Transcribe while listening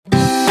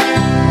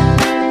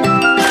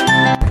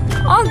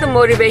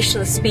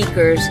motivational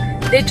speakers,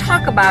 they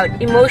talk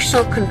about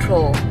emotional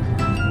control.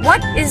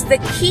 What is the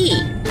key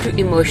to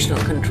emotional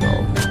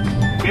control?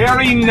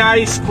 Very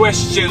nice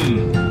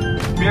question.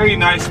 Very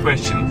nice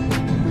question.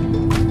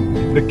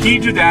 The key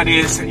to that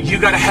is you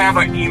gotta have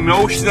an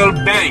emotional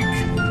bank.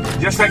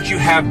 Just like you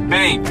have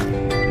bank.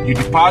 You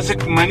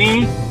deposit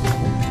money,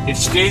 it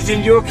stays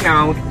in your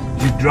account,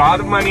 you draw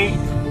the money,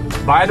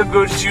 buy the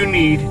goods you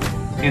need,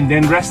 and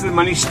then rest of the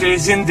money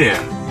stays in there.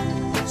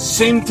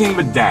 Same thing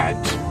with that.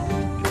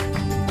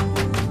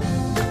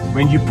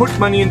 When you put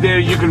money in there,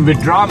 you can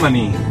withdraw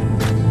money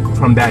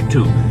from that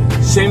too.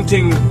 Same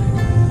thing,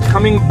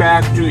 coming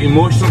back to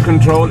emotional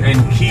control and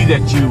key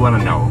that you want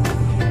to know.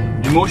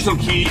 Emotional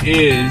key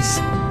is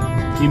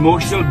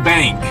emotional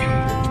bank.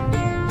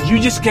 You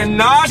just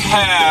cannot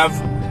have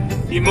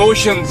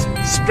emotions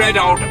spread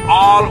out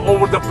all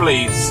over the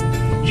place.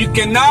 You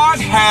cannot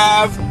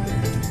have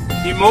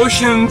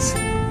emotions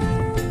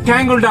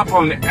tangled up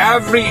on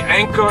every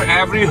anchor,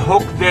 every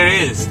hook there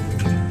is.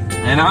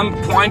 And I'm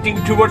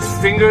pointing towards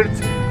fingers,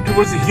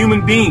 towards the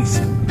human beings.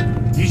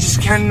 You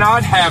just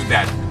cannot have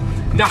that.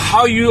 Now,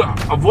 how you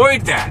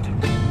avoid that?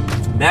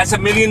 That's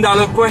 $1 million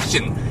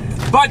question.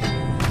 But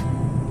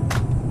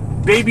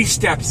baby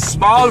steps,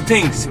 small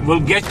things will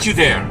get you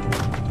there.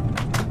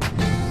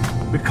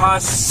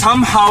 Because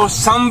somehow,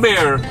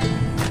 somewhere,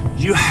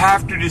 you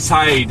have to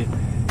decide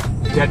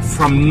that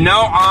from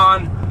now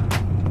on,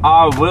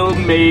 I will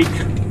make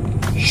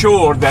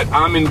sure that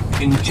I'm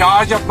in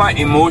charge of my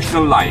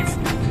emotional life.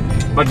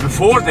 But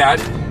before that,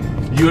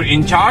 you're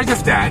in charge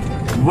of that.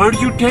 Where do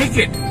you take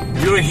it?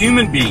 You're a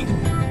human being.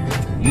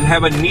 You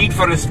have a need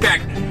for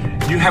respect.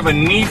 You have a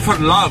need for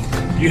love.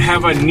 You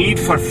have a need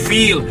for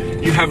feel.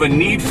 You have a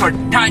need for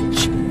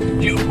touch.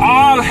 You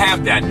all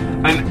have that.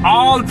 And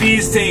all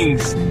these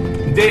things,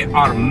 they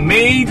are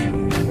made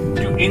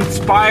to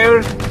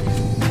inspire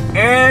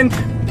and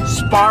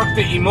spark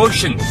the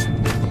emotions.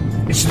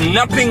 It's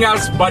nothing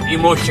else but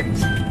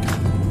emotions.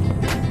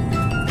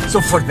 So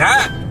for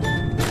that,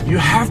 you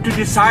have to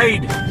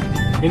decide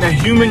in a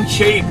human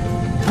shape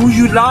who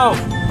you love.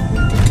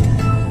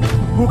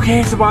 Who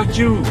cares about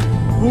you?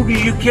 Who do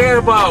you care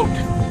about?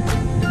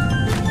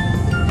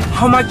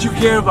 How much you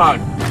care about?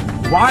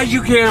 Why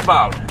you care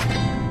about?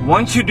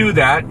 Once you do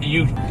that,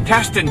 you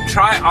test and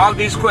try all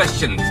these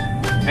questions,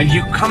 and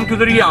you come to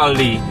the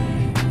reality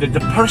that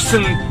the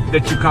person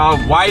that you call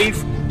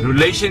wife,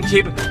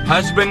 relationship,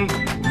 husband,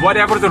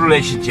 whatever the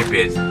relationship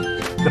is,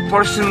 the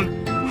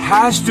person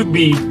has to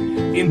be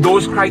in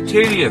those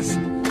criteria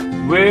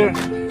where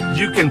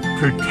you can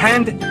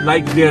pretend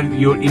like they're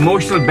your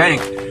emotional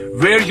bank,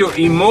 where your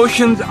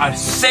emotions are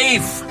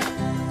safe.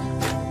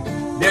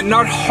 They're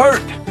not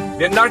hurt.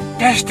 They're not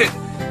tested.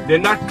 They're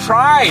not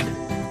tried.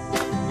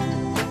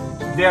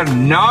 They're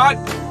not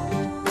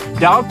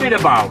doubted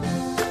about.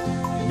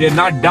 They're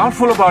not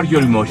doubtful about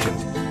your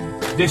emotions.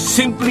 They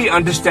simply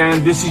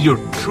understand this is your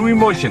true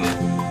emotion,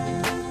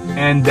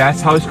 and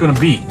that's how it's going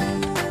to be.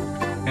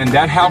 And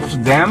that helps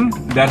them,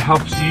 that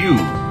helps you.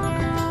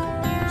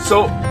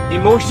 So,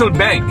 emotional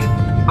bank.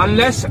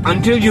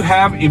 Until you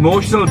have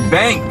emotional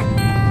bank,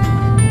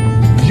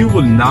 you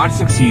will not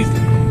succeed.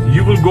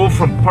 You will go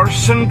from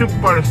person to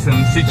person,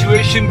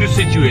 situation to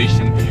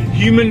situation,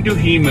 human to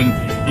human,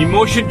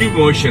 emotion to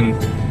emotion,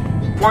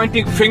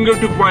 pointing finger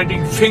to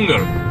pointing finger.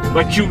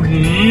 But you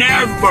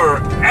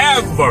never,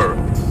 ever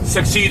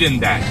succeed in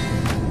that.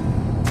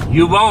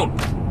 You won't.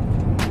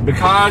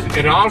 Because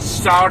it all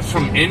starts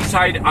from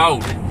inside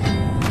out.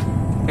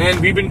 And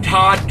we've been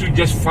taught to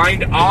just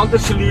find all the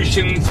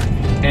solutions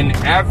and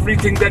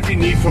everything that we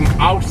need from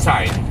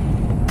outside.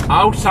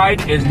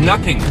 Outside is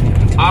nothing.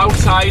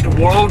 Outside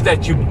world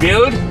that you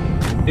build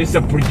is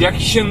a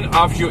projection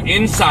of your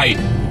inside.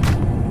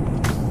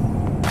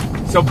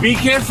 So be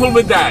careful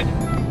with that.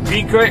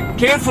 Be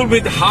careful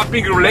with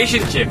hopping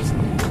relationships.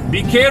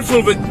 Be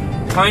careful with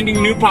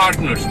finding new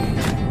partners.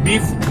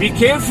 Be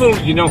careful,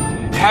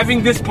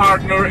 having this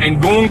partner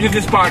and going to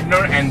this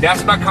partner, and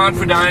that's my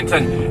confidant,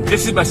 and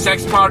this is my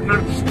sex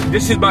partner,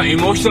 this is my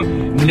emotional.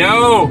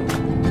 No,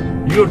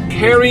 you're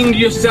tearing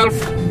yourself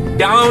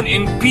down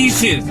in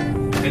pieces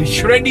and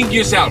shredding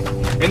yourself,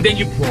 and then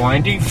you're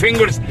pointing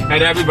fingers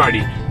at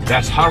everybody.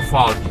 That's her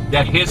fault,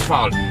 that's his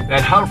fault,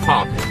 that's her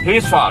fault,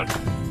 his fault.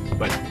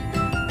 But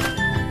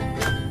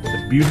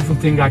the beautiful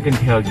thing I can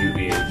tell you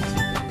is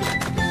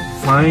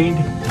find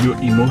your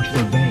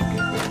emotional bank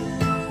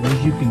where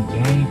you can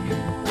bank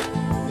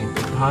and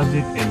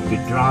deposit and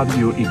withdraw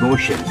your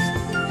emotions,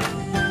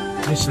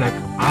 just like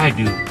I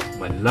do.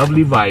 My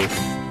lovely wife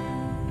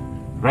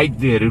right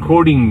there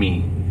recording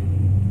me.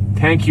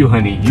 Thank you,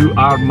 honey. You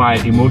are my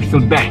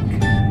emotional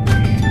bank.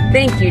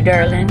 Thank you,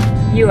 darling.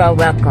 You are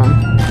welcome.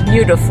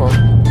 Beautiful.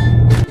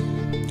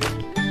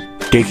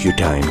 Take your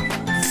time.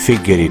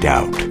 Figure it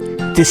out.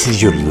 This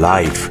is your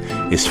life.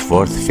 It's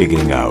worth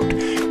figuring out.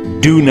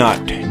 Do not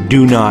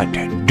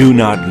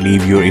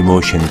leave your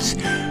emotions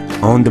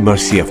on the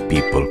mercy of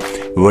people,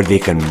 where they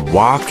can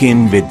walk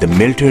in with the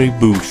military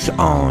boots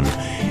on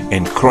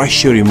and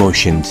crush your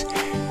emotions,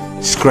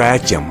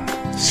 scratch them,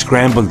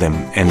 scramble them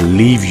and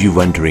leave you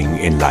wondering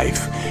in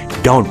life.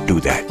 Don't do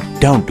that.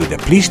 Don't do that.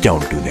 Please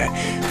don't do that.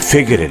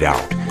 Figure it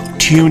out.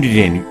 Tune it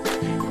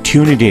in.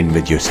 Tune it in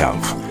with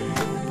yourself.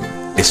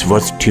 It's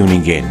worth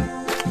tuning in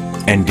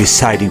and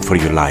deciding for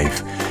your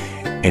life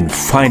and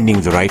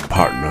finding the right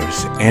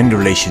partners and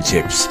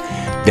relationships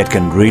that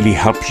can really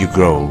help you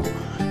grow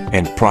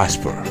and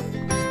prosper.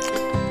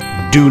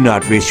 Do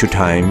not waste your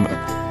time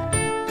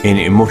in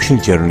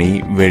emotional journey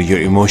where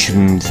your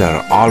emotions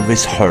are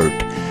always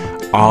hurt,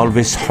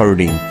 always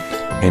hurting,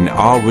 and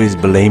always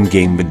blame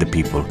game with the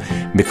people,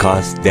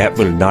 because that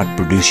will not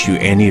produce you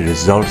any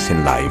results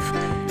in life.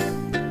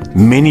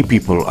 Many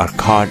people are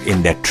caught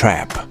in that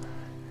trap,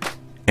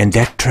 and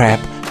that trap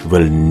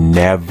will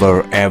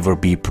never ever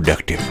be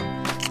productive.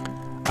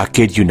 I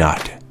kid you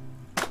not.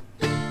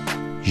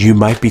 You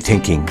might be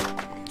thinking,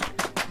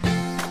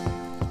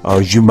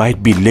 or you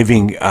might be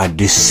living a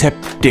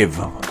deceptive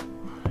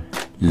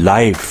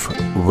life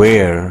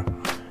where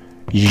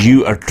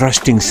you are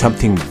trusting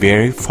something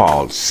very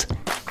false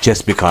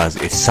just because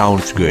it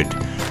sounds good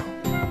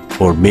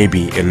or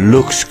maybe it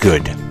looks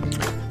good.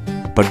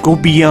 But go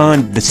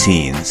beyond the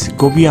scenes.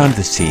 Go beyond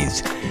the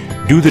scenes.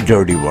 Do the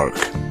dirty work.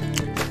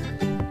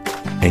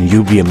 And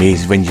you'll be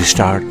amazed when you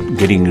start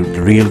getting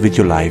real with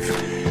your life,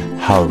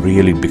 how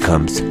real it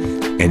becomes.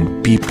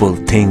 And people,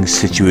 things,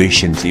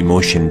 situations,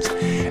 emotions,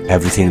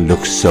 everything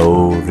looks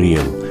so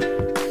real.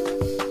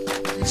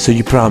 So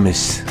you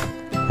promise,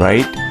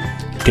 right?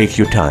 Take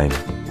your time.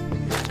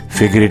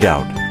 Figure it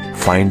out.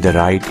 Find the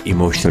right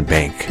emotional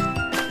bank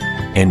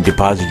and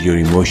deposit your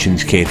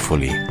emotions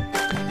carefully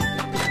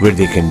where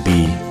they can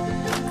be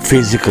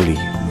physically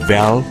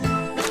well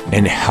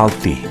and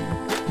healthy.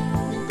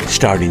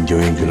 Start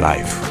enjoying your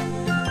life.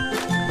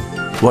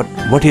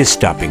 What is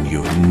stopping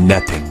you?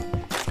 Nothing.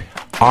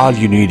 All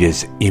you need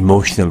is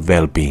emotional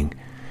well-being.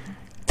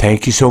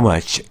 Thank you so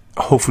much.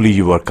 Hopefully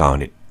you work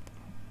on it.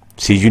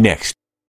 See you next.